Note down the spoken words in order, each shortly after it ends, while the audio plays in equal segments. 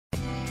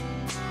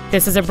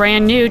This is a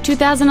brand new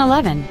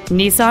 2011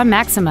 Nissan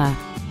Maxima.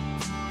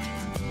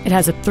 It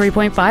has a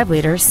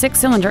 3.5-liter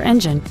six-cylinder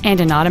engine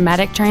and an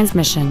automatic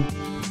transmission.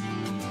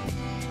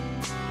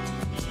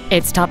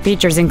 Its top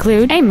features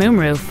include a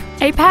moonroof,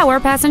 a power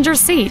passenger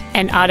seat,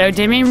 an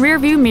auto-dimming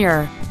rearview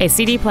mirror, a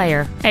CD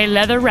player, a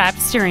leather-wrapped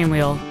steering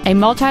wheel, a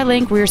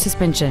multi-link rear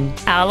suspension,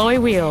 alloy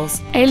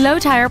wheels, a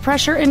low-tire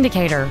pressure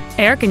indicator,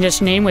 air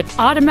conditioning with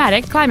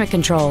automatic climate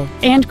control,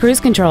 and cruise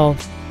control.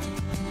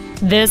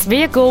 This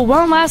vehicle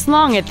won't last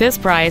long at this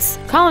price.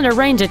 Call and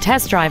arrange a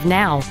test drive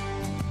now.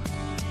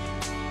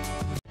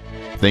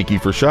 Thank you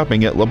for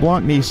shopping at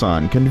LeBlanc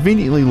Nissan,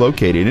 conveniently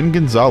located in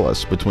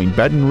Gonzales between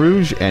Baton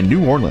Rouge and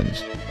New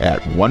Orleans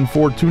at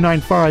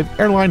 14295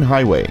 Airline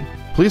Highway.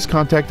 Please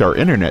contact our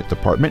internet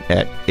department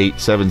at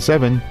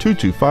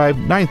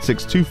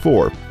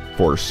 877-225-9624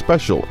 for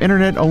special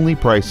internet-only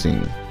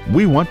pricing.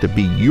 We want to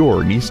be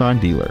your Nissan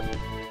dealer.